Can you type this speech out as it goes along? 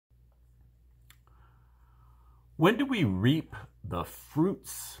When do we reap the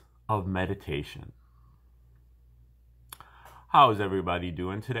fruits of meditation? How is everybody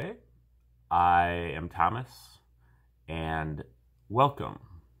doing today? I am Thomas, and welcome.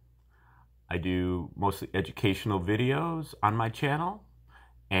 I do mostly educational videos on my channel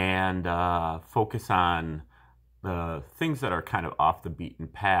and focus on the things that are kind of off the beaten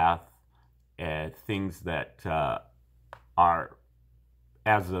path and things that are,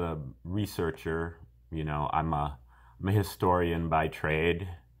 as a researcher, you know, I'm a historian by trade,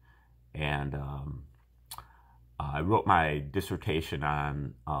 and I wrote my dissertation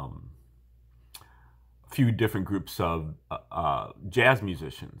on a few different groups of jazz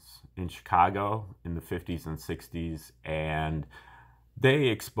musicians in Chicago in the 50s and 60s, and they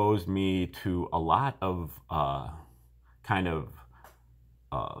exposed me to a lot of kind of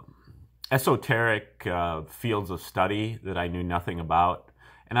esoteric fields of study that I knew nothing about.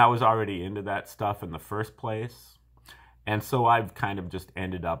 And I was already into that stuff in the first place. And so I've kind of just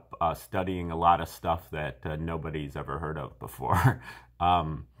ended up studying a lot of stuff that nobody's ever heard of before.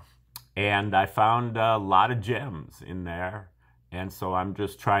 And I found a lot of gems in there. And so I'm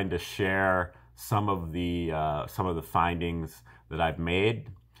just trying to share some of the findings that I've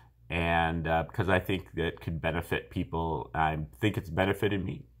made. And because I think that could benefit people. I think it's benefited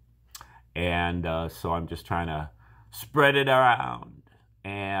me. And so I'm just trying to spread it around.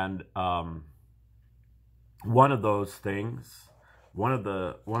 And one of those things, one of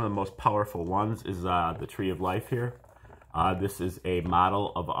the most powerful ones is the tree of life here. This is a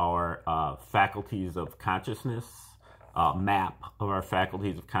model of our faculties of consciousness, map of our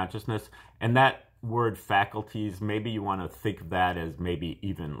faculties of consciousness. And that word faculties, maybe you want to think of that as maybe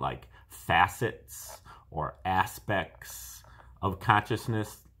even like facets or aspects of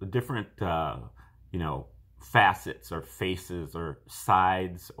consciousness, the different, you know, facets or faces or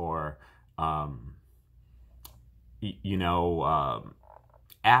sides or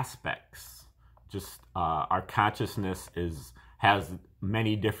aspects. Just our consciousness has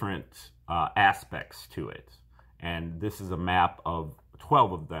many different aspects to it, and this is a map of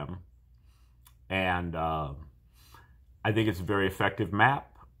 12 of them. And I think it's a very effective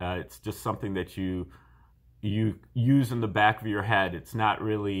map. It's just something that you use in the back of your head. It's not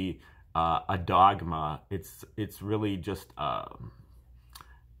really a dogma. It's really just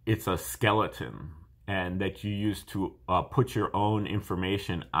it's a skeleton, and that you use to put your own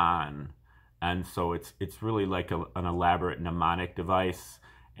information on. And so it's really like an elaborate mnemonic device,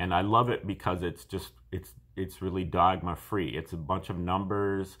 and I love it because it's really dogma free. It's a bunch of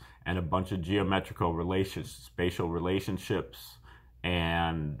numbers and a bunch of geometrical spatial relationships,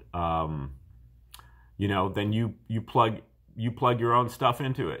 and you know, then you plug your own stuff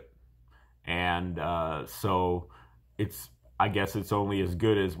into it. And so I guess it's only as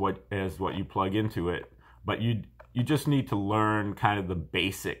good as what you plug into it. But you just need to learn kind of the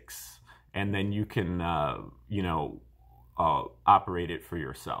basics, and then you can operate it for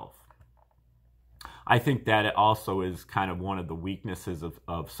yourself. I think that it also is kind of one of the weaknesses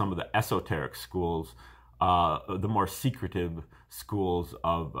of some of the esoteric schools, the more secretive schools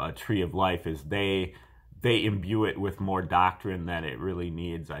of Tree of Life, is they imbue it with more doctrine than it really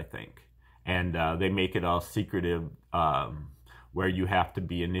needs, I think. And they make it all secretive, where you have to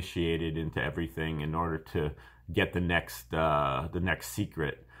be initiated into everything in order to get the next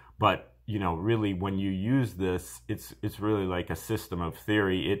secret. But you know, really, when you use this, it's really like a system of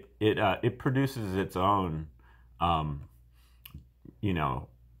theory. It produces its own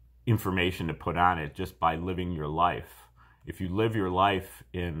information to put on it just by living your life. If you live your life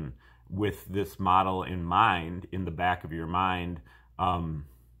with this model in mind, in the back of your mind,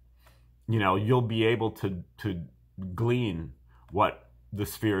 you'll be able to glean what the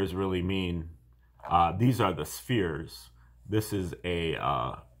spheres really mean. These are the spheres. This is they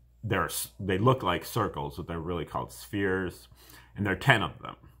look like circles, but they're really called spheres, and there are 10 of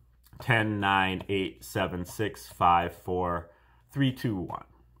them. 10, 9, 8, 7, 6, 5, 4, 3, 2, 1.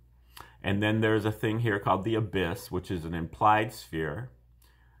 And then there's a thing here called the abyss, which is an implied sphere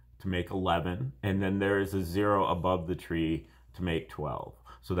to make 11. And then there is a 0 above the tree to make 12.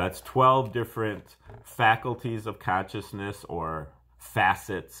 So that's 12 different faculties of consciousness or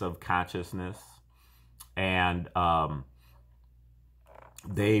facets of consciousness. And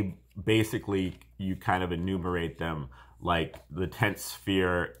they basically, you kind of enumerate them. Like the 10th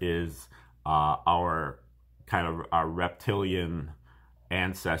sphere is our reptilian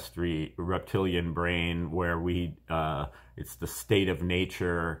ancestry, reptilian brain, where it's the state of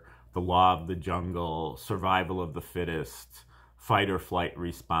nature, the law of the jungle, survival of the fittest, fight or flight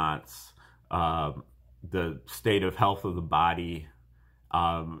response, the state of health of the body,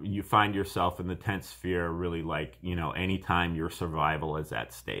 you find yourself in the 10th sphere really like, anytime your survival is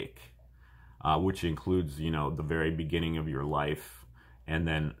at stake, which includes, the very beginning of your life. And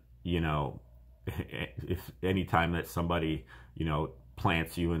then, if anytime that somebody,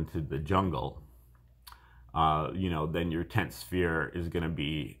 plants you into the jungle, then your 10th sphere is going to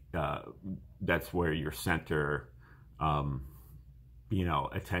be, that's where your center,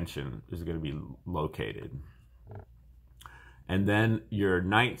 attention is going to be located. And then your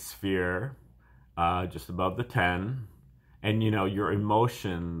 9th sphere, just above the 10, and, your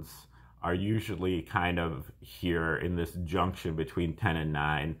emotions are usually kind of here in this junction between 10 and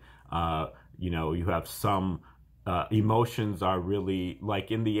 9. You have some emotions are really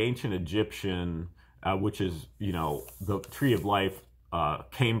like in the ancient Egyptian, which is, the tree of life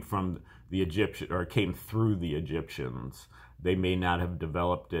came from the Egyptian, or came through the Egyptians. They may not have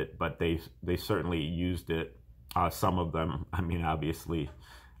developed it, but they certainly used it. Some of them, obviously,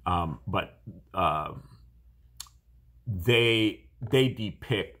 but they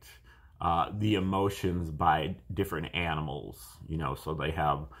depict the emotions by different animals. So they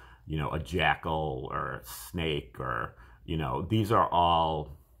have, a jackal or a snake, or these are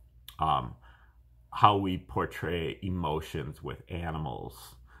all how we portray emotions with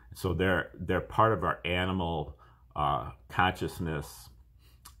animals. So they're part of our animal consciousness,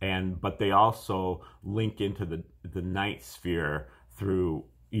 but they also link into the 9th sphere through,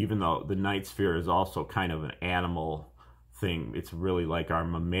 even though the 9th sphere is also kind of an animal thing, it's really like our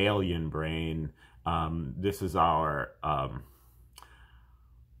mammalian brain. This is our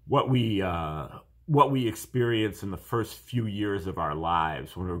what we experience in the first few years of our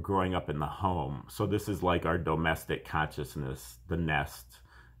lives when we're growing up in the home. So this is like our domestic consciousness, the nest.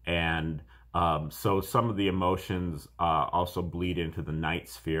 And so some of the emotions also bleed into the 9th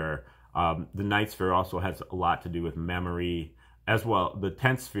sphere. The 9th sphere also has a lot to do with memory as well. The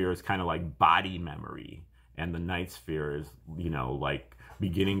 10th sphere is kind of like body memory, and the 9th sphere is, like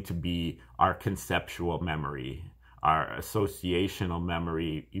beginning to be our conceptual memory, our associational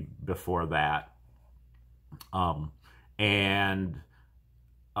memory before that.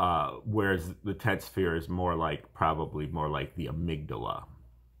 Whereas the 10th sphere is probably more like the amygdala.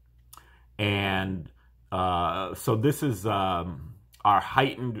 And so this is our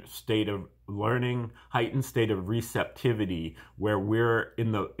heightened state of learning, heightened state of receptivity, where we're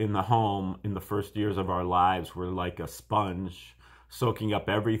in the home in the first years of our lives. We're like a sponge, soaking up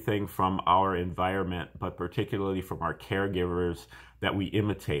everything from our environment, but particularly from our caregivers that we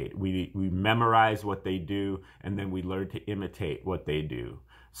imitate. We memorize what they do, and then we learn to imitate what they do.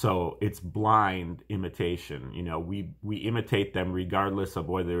 So it's blind imitation. We imitate them regardless of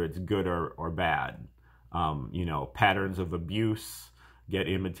whether it's good or bad. Patterns of abuse get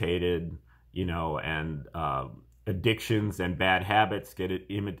imitated, and addictions and bad habits get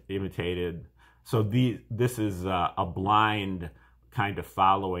imitated. So this is a blind kind of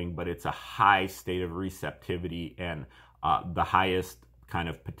following, but it's a high state of receptivity and the highest kind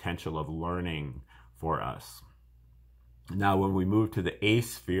of potential of learning for us. Now, when we move to the 8th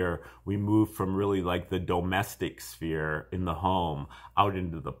sphere, we move from really like the domestic sphere in the home out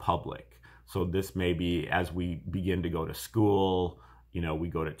into the public. So this may be as we begin to go to school, we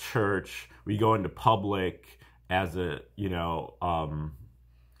go to church, we go into public as and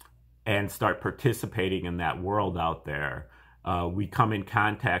start participating in that world out there. We come in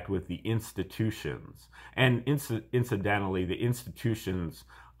contact with the institutions. And incidentally, the institutions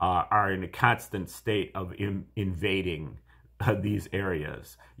are in a constant state of invading these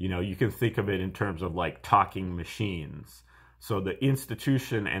areas. You can think of it in terms of like talking machines. So the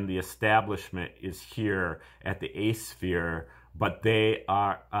institution and the establishment is here at the 8th sphere, but they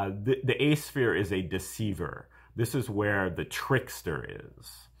are the 8th sphere is a deceiver. This is where the trickster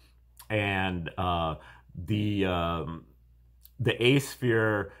is, and the 8th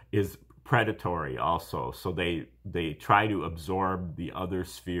sphere is predatory also. So they try to absorb the other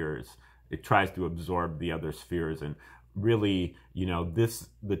spheres. It tries to absorb the other spheres, and really,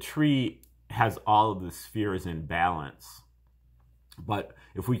 the tree has all of the spheres in balance. But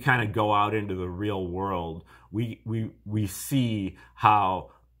if we kind of go out into the real world, we see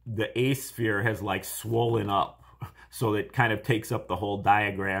how the 8th sphere has like swollen up, so it kind of takes up the whole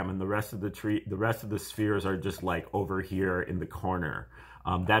diagram, and the rest of the spheres are just like over here in the corner.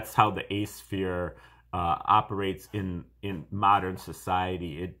 That's how the 8th sphere operates in modern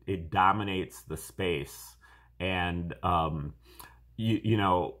society. It dominates the space, and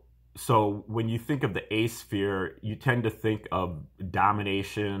so when you think of the 8th sphere, you tend to think of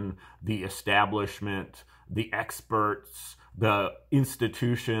domination, the establishment, the experts, the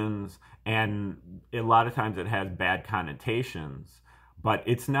institutions, and a lot of times it has bad connotations. but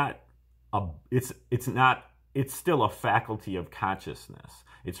it's not it's still a faculty of consciousness.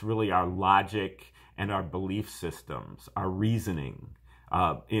 It's really our logic and our belief systems, our reasoning,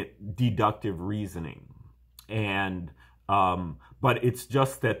 deductive reasoning. And but it's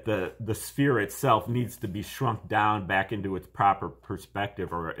just that the sphere itself needs to be shrunk down back into its proper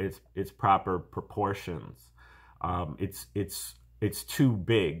perspective, or its proper proportions. It's too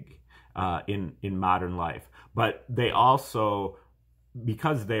big in modern life. But they also,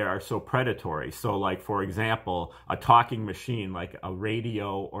 because they are so predatory. So like, for example, a talking machine like a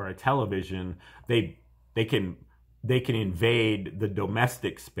radio or a television, they can invade the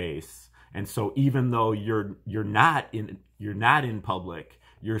domestic space. And so even though you're not in public,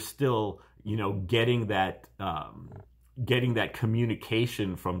 you're still, you know, getting that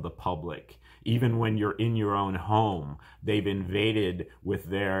communication from the public. Even when you're in your own home, they've invaded with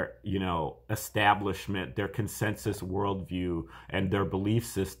their, you know, establishment, their consensus worldview, and their belief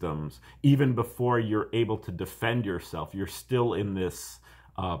systems. Even before you're able to defend yourself, you're still in this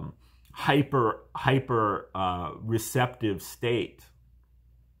hyper receptive state.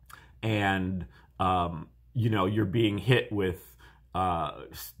 And, you know, you're being hit with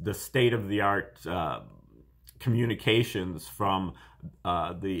the state-of-the-art communications from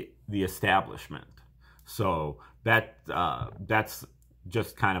the establishment. So that's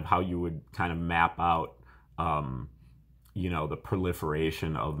just kind of how you would kind of map out, you know, the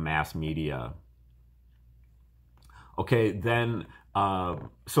proliferation of mass media. Okay, then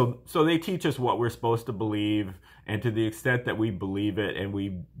so they teach us what we're supposed to believe, and to the extent that we believe it and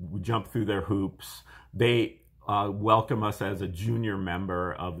we jump through their hoops, they welcome us as a junior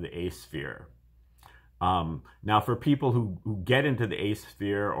member of the A-sphere. Now, for people who get into the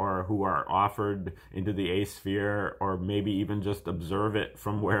A-sphere, or who are offered into the A-sphere, or maybe even just observe it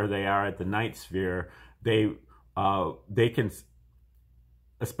from where they are at the night sphere, they can,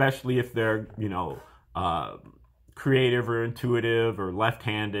 especially if they're, you know, creative or intuitive or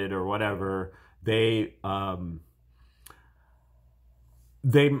left-handed or whatever, they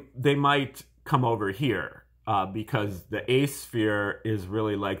might come over here. Because the A-sphere is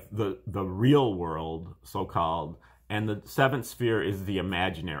really like the real world, so-called, and the 7th sphere is the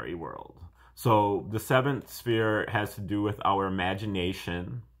imaginary world. So the 7th sphere has to do with our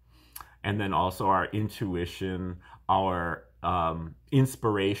imagination, and then also our intuition, our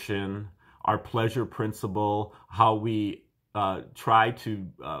inspiration, our pleasure principle, how we try to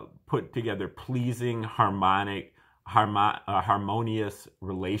put together pleasing, harmonious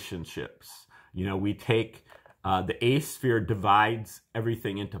relationships. You know, we take the A-sphere divides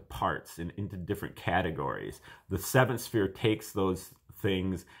everything into parts and into different categories. The 7th sphere takes those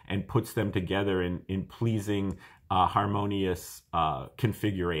things and puts them together in pleasing, harmonious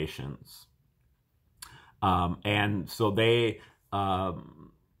configurations. And so they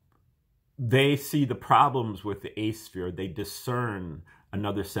see the problems with the A-sphere. They discern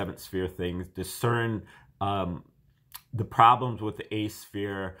another 7th sphere things, discern the problems with the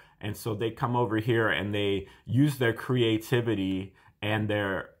A-sphere, and so they come over here and they use their creativity and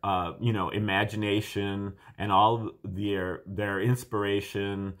their you know, imagination and all their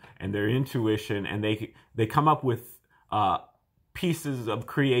inspiration and their intuition, and they come up with pieces of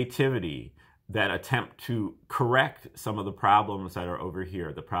creativity that attempt to correct some of the problems that are over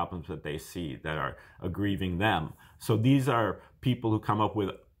here, the problems that they see that are aggrieving them. So these are people who come up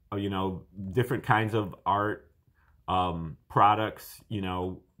with, you know, different kinds of art products, you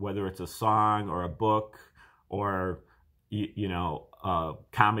know, whether it's a song or a book or, you know, a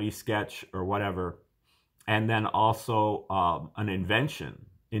comedy sketch or whatever. And then also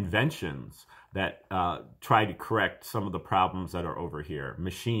inventions that try to correct some of the problems that are over here,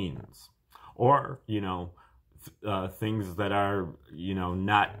 machines, or, you know, things that are, you know,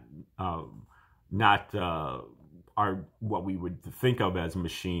 not are what we would think of as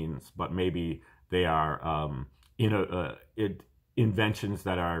machines, but maybe they are inventions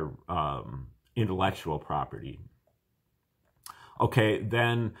that are intellectual property. Okay,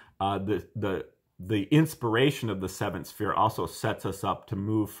 then the inspiration of the 7th sphere also sets us up to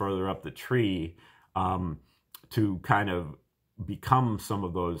move further up the tree, to kind of become some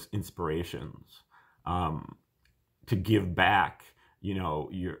of those inspirations, to give back. You know,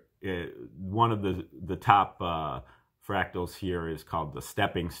 one of the top fractals here is called the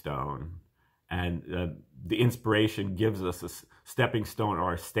stepping stone. And the inspiration gives us a stepping stone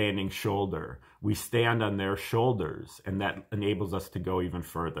or a standing shoulder. We stand on their shoulders, and that enables us to go even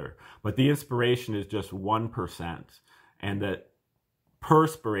further. But the inspiration is just 1%, and the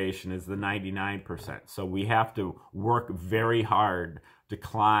perspiration is the 99%. So we have to work very hard to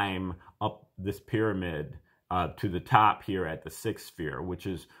climb up this pyramid to the top here at the sixth sphere, which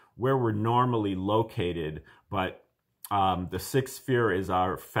is where we're normally located, but the sixth sphere is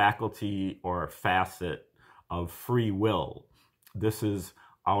our faculty or facet of free will. This is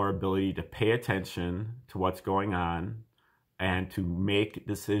our ability to pay attention to what's going on and to make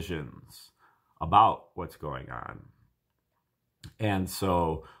decisions about what's going on. And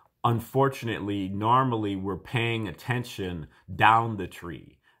so, unfortunately, normally we're paying attention down the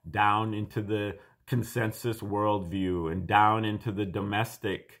tree, down into the consensus worldview and down into the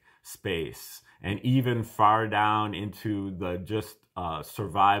domestic space, and even far down into the just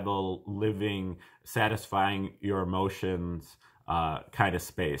survival, living, satisfying your emotions kind of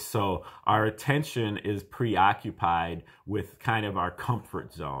space. So our attention is preoccupied with kind of our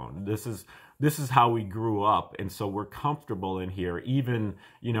comfort zone. This is how we grew up, and so we're comfortable in here. Even,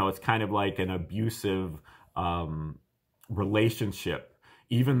 you know, it's kind of like an abusive relationship.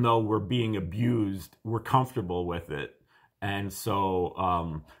 Even though we're being abused, we're comfortable with it. And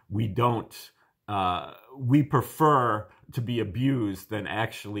so we prefer to be abused than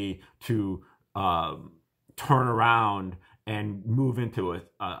actually to turn around and move into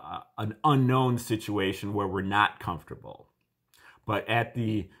an unknown situation where we're not comfortable. But at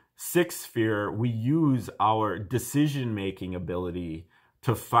the sixth sphere, we use our decision-making ability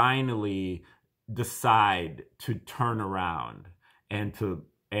to finally decide to turn around and to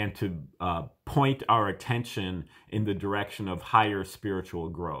point our attention in the direction of higher spiritual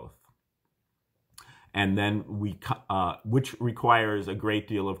growth. And then which requires a great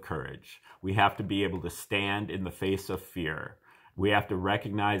deal of courage. We have to be able to stand in the face of fear. We have to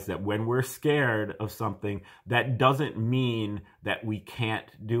recognize that when we're scared of something, that doesn't mean that we can't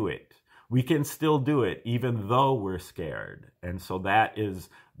do it. We can still do it even though we're scared. And so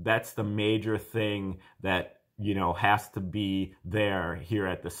that's the major thing that, you know, has to be there here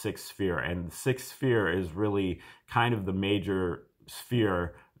at the sixth sphere. And the sixth sphere is really kind of the major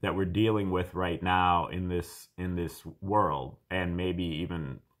sphere that we're dealing with right now in this world, and maybe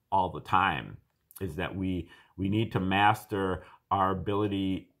even all the time, is that we need to master our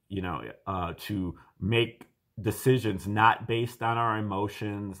ability, you know, to make decisions not based on our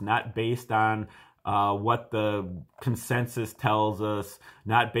emotions, not based on what the consensus tells us,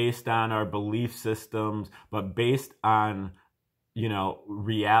 not based on our belief systems, but based on, you know,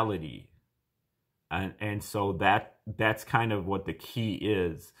 reality. And so that's kind of what the key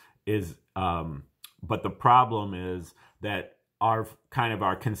is. But the problem is that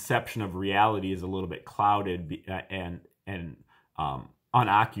our conception of reality is a little bit clouded and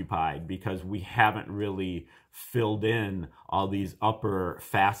unoccupied, because we haven't really filled in all these upper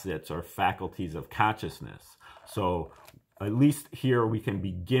facets or faculties of consciousness. So at least here we can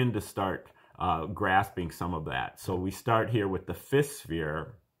begin to start grasping some of that. So we start here with the fifth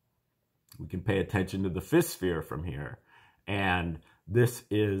sphere. We can pay attention to the fifth sphere from here. And this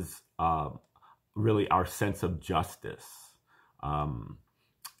is really our sense of justice.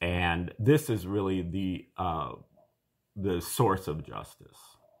 And this is really the source of justice.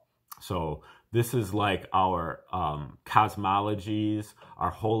 So this is like our cosmologies,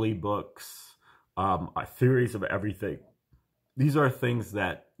 our holy books, our theories of everything. These are things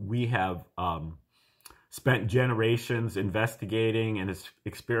that we have spent generations investigating and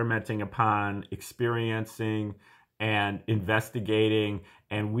experimenting upon, experiencing and investigating.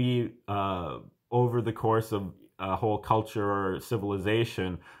 And we, over the course of a whole culture or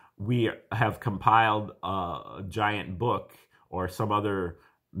civilization, we have compiled a giant book or some other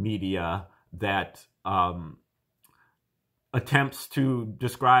media that attempts to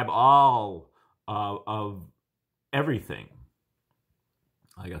describe all of everything,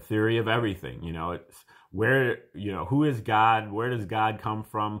 like a theory of everything. You know, it's where, you know, who is God? Where does God come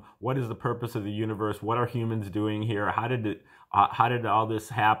from? What is the purpose of the universe? What are humans doing here? How did all this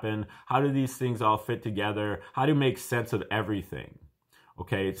happen? How do these things all fit together? How do you make sense of everything?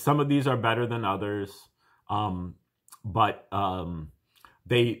 Okay, some of these are better than others, but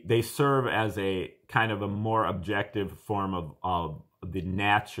they serve as a kind of a more objective form of the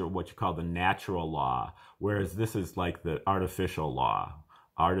natural, what you call the natural law, whereas this is like the artificial law,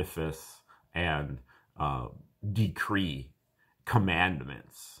 artifice and decree,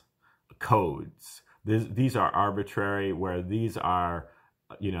 commandments, codes. These are arbitrary, where these are,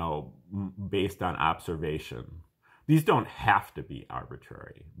 you know, based on observation. These don't have to be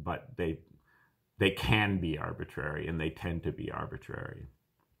arbitrary, but they can be arbitrary, and they tend to be arbitrary.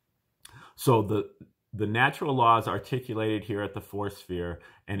 So the natural law is articulated here at the fourth sphere,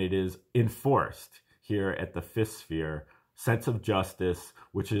 and it is enforced here at the fifth sphere, sense of justice,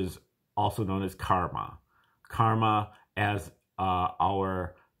 which is also known as karma. Karma as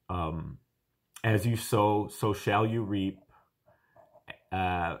our As you sow, so shall you reap.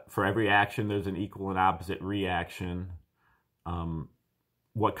 For every action, there's an equal and opposite reaction.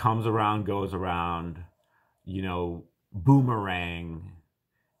 What comes around goes around, you know, boomerang.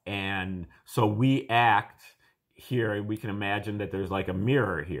 And so we act here, and we can imagine that there's like a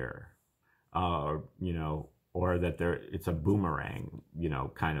mirror here, you know, or that it's a boomerang, you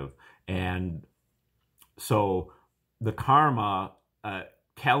know, kind of. And so the karma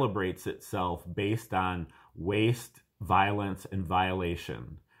calibrates itself based on waste, violence, and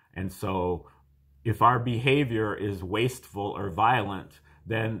violation. And so if our behavior is wasteful or violent,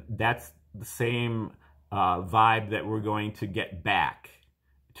 then that's the same vibe that we're going to get back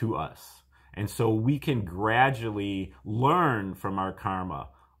to us. And so we can gradually learn from our karma.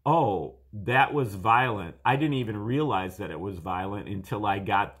 Oh, that was violent. I didn't even realize that it was violent until I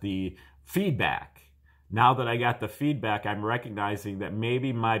got the feedback. Now that I got the feedback, I'm recognizing that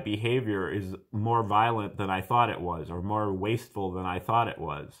maybe my behavior is more violent than I thought it was, or more wasteful than I thought it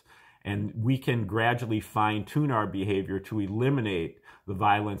was. And we can gradually fine-tune our behavior to eliminate the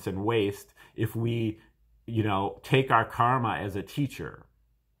violence and waste if we, you know, take our karma as a teacher.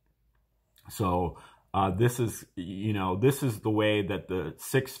 So this is, you know, this is the way that the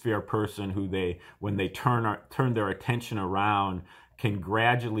sixth sphere person, who when they turn their attention around, can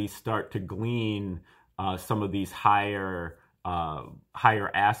gradually start to glean some of these higher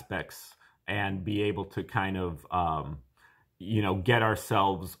aspects and be able to kind of you know, get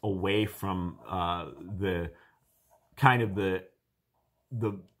ourselves away from the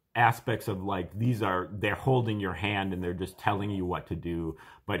aspects of like, they're holding your hand and they're just telling you what to do.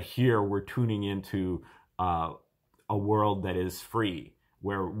 But here we're tuning into a world that is free,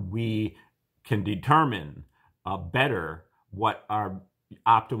 where we can determine better what our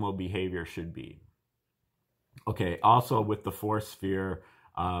optimal behavior should be. Okay, also with the fourth sphere,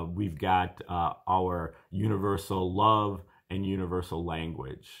 we've got our universal love and universal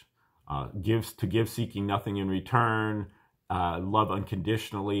language. To give seeking nothing in return, love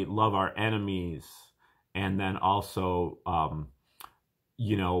unconditionally, love our enemies, and then also,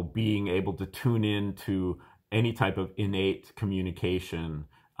 you know, being able to tune into any type of innate communication,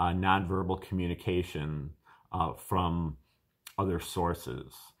 nonverbal communication from other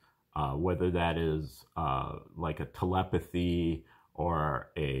sources, whether that is like a telepathy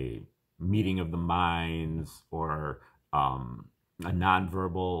or a meeting of the minds, or a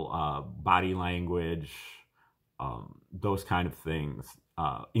nonverbal body language, those kind of things,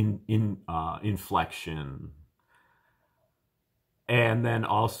 inflection. And then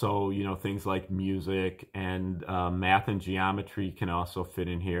also, you know, things like music and math and geometry can also fit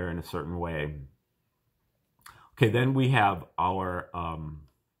in here in a certain way. Okay, then we have our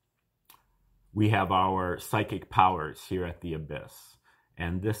psychic powers here at the Abyss.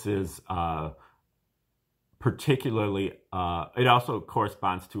 And this is particularly, it also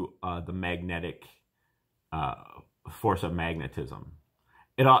corresponds to the magnetic force of magnetism.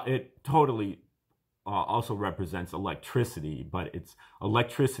 It totally also represents electricity, but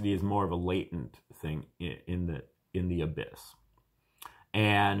electricity is more of a latent thing in the Abyss.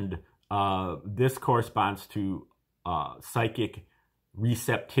 And this corresponds to psychic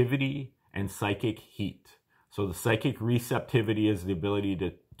receptivity and psychic heat. So the psychic receptivity is the ability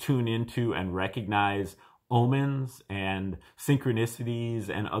to tune into and recognize omens and synchronicities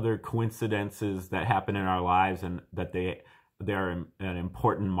and other coincidences that happen in our lives, and that they're an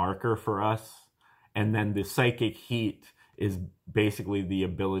important marker for us. And then the psychic heat is basically the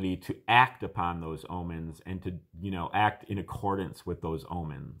ability to act upon those omens and to, you know, act in accordance with those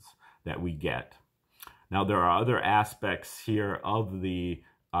omens that we get. Now, there are other aspects here of the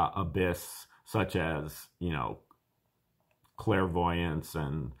Abyss, such as, you know, clairvoyance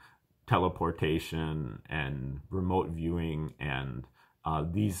and teleportation and remote viewing, and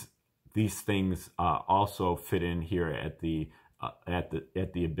these things also fit in here at the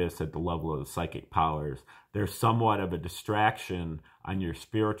Abyss, at the level of the psychic powers. They're somewhat of a distraction on your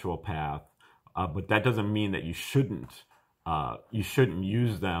spiritual path, but that doesn't mean that you shouldn't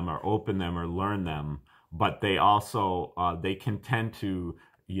use them or open them or learn them. But they also they can tend to,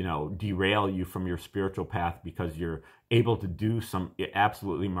 you know, derail you from your spiritual path, because you're able to do some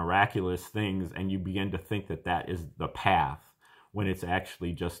absolutely miraculous things, and you begin to think that that is the path, when it's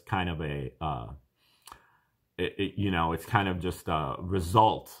actually just kind of a you know, it's kind of just a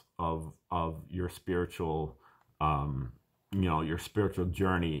result of your spiritual you know, your spiritual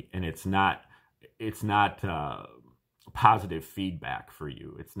journey, and it's not positive feedback for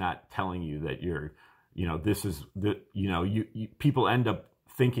you. It's not telling you that you're, you know, this is the, you know, people end up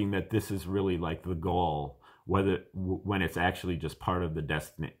thinking that this is really like the goal, when it's actually just part of the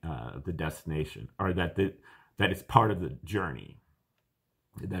destination, or that it's part of the journey,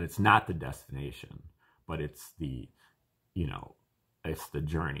 that it's not the destination, but it's the, it's the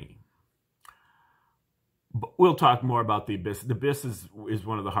journey. But we'll talk more about the abyss. The abyss is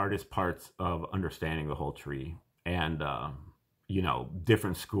one of the hardest parts of understanding the whole tree. And,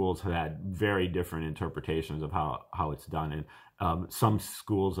 different schools have had very different interpretations of how it's done. And some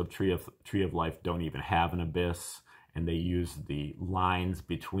schools of Tree of Life don't even have an abyss, and they use the lines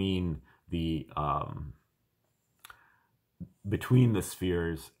between the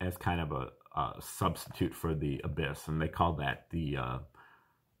spheres as kind of a substitute for the abyss, and they call that the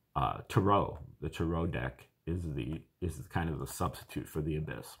tarot. The tarot deck is kind of the substitute for the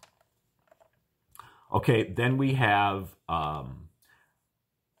abyss. Okay, then we have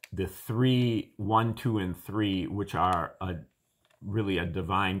the 3, 1, 2, and 3, which are really a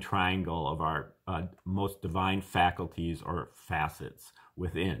divine triangle of our most divine faculties or facets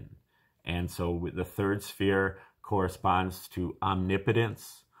within. And so the third sphere corresponds to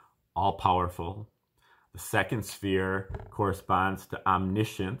omnipotence, all-powerful. The second sphere corresponds to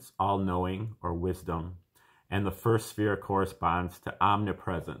omniscience, all-knowing or wisdom. And the first sphere corresponds to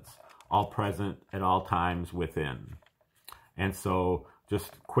omnipresence, all present at all times within. And so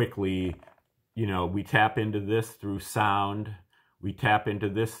just quickly, we tap into this through sound. We tap into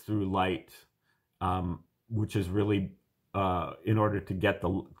this through light, which is really, in order to get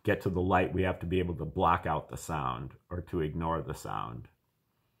to the light, we have to be able to block out the sound or to ignore the sound.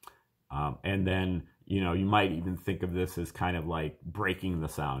 And then, you might even think of this as kind of like breaking the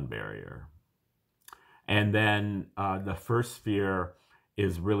sound barrier. And then the first sphere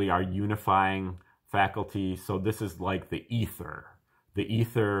is really our unifying faculty. So this is like the ether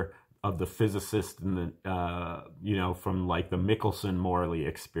of the physicist and the, from like the Michelson-Morley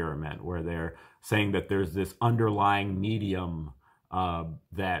experiment, where they're saying that there's this underlying medium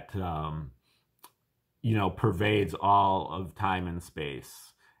that, pervades all of time and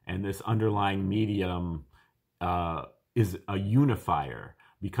space. And this underlying medium is a unifier,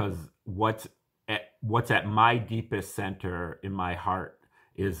 because what's at my deepest center in my heart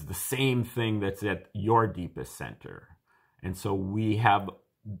is the same thing that's at your deepest center. And so we have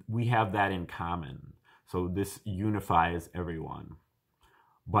that in common. So this unifies everyone.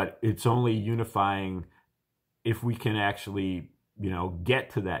 But it's only unifying if we can actually,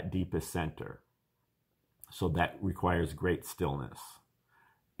 get to that deepest center. So that requires great stillness.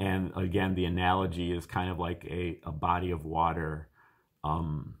 And again, the analogy is kind of like a body of water.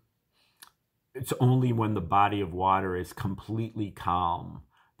 It's only when the body of water is completely calm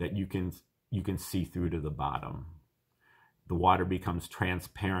that you can see through to the bottom. The water becomes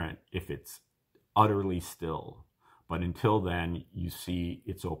transparent if it's utterly still. But until then, you see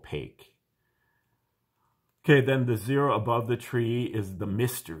it's opaque. Okay, then the 0 above the tree is the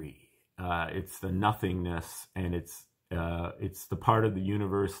mystery. It's the nothingness, and it's the part of the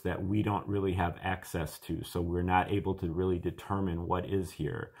universe that we don't really have access to. So we're not able to really determine what is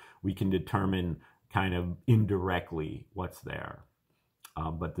here. We can determine kind of indirectly what's there.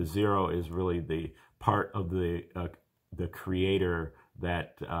 But the 0 is really the part of the creator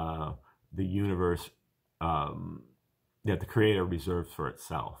that the universe, that the creator reserves for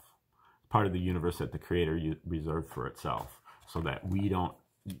itself. Part of the universe that the creator reserved for itself, so that we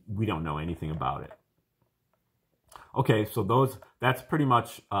don't know anything about it. Okay, so that's pretty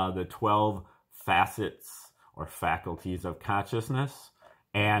much the 12 facets or faculties of consciousness.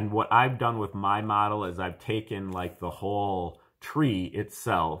 And what I've done with my model is I've taken like the whole tree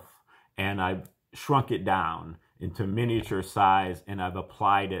itself and I've shrunk it down into miniature size, and I've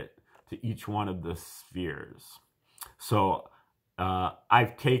applied it to each one of the spheres. So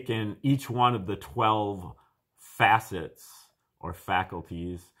I've taken each one of the 12 facets or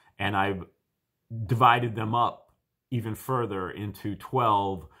faculties, and I've divided them up even further into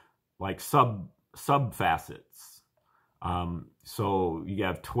 12 like sub facets. So you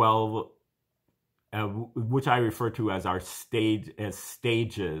have 12, which I refer to as our stages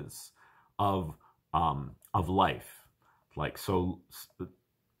of life, like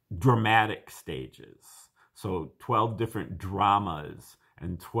dramatic stages. So 12 different dramas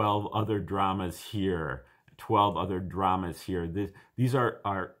and 12 other dramas here, 12 other dramas here. These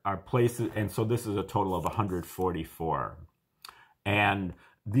are places, and so this is a total of 144. And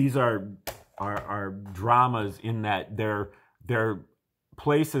these are dramas in that they're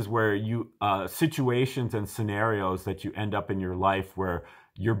places where you, situations and scenarios that you end up in your life where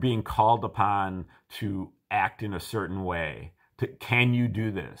you're being called upon to act in a certain way. Can you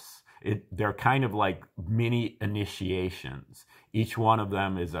do this? They're kind of like mini initiations. Each one of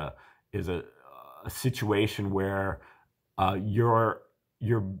them is a a situation where you're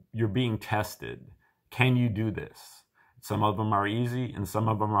being tested. Can you do this? Some of them are easy and some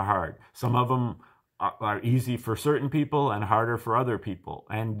of them are hard. Some of them are easy for certain people and harder for other people,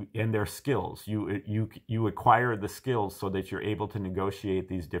 and their skills. You acquire the skills so that you're able to negotiate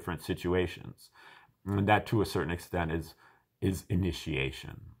these different situations, and that to a certain extent is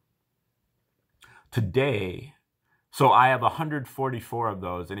initiation. Today, so I have 144 of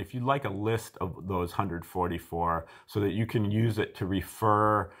those, and if you'd like a list of those 144 so that you can use it to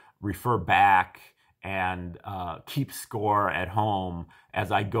refer back and keep score at home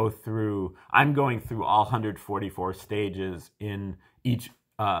as I go through, I'm going through all 144 stages in each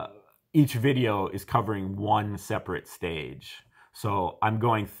video is covering one separate stage. So I'm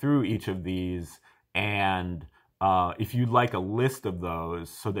going through each of these, and if you'd like a list of those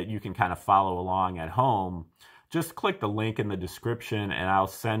so that you can kind of follow along at home, just click the link in the description and I'll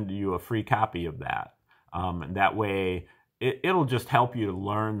send you a free copy of that. And that way it'll just help you to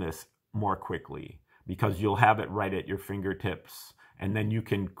learn this more quickly, because you'll have it right at your fingertips, and then you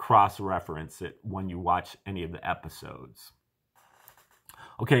can cross-reference it when you watch any of the episodes.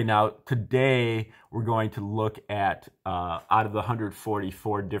 Okay, now today we're going to look at, out of the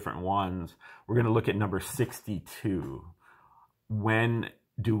 144 different ones, we're going to look at number 62. When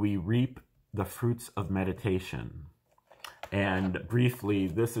do we reap the fruits of meditation? And briefly,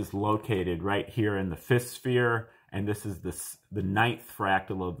 this is located right here in the fifth sphere, and this is the ninth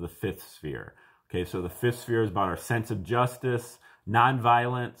fractal of the fifth sphere. Okay, so the fifth sphere is about our sense of justice,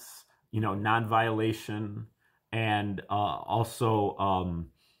 nonviolence, non-violation, and also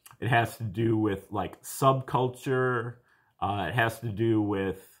it has to do with like subculture. It has to do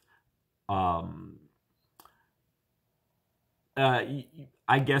with, I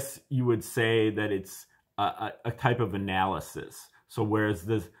guess you would say that it's a type of analysis. So whereas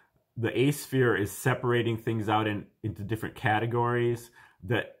the eighth sphere is separating things out into different categories,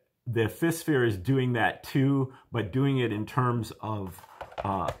 the fifth sphere is doing that too, but doing it in terms of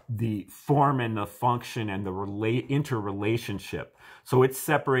the form and the function and the interrelationship. So it's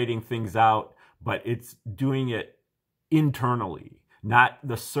separating things out, but it's doing it internally, not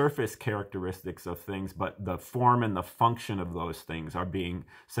the surface characteristics of things, but the form and the function of those things are being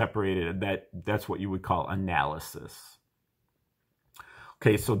separated. That's what you would call analysis.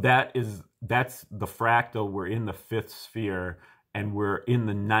 Okay, so that's the fractal. We're in the fifth sphere, and we're in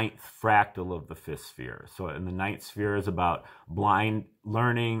the ninth fractal of the fifth sphere. So in the ninth sphere is about blind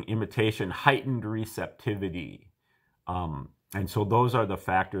learning, imitation, heightened receptivity. And so those are the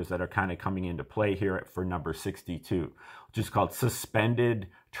factors that are kind of coming into play here for number 62, which is called suspended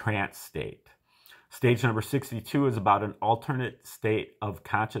trance state. Stage number 62 is about an alternate state of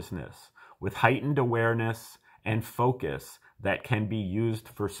consciousness with heightened awareness and focus that can be used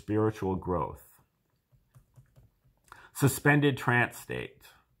for spiritual growth. Suspended trance state.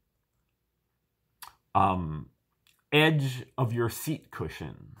 Edge of your seat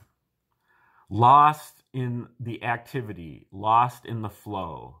cushion. Lost in the activity, lost in the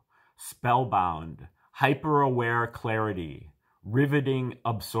flow. Spellbound, hyper-aware clarity, riveting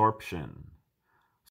absorption,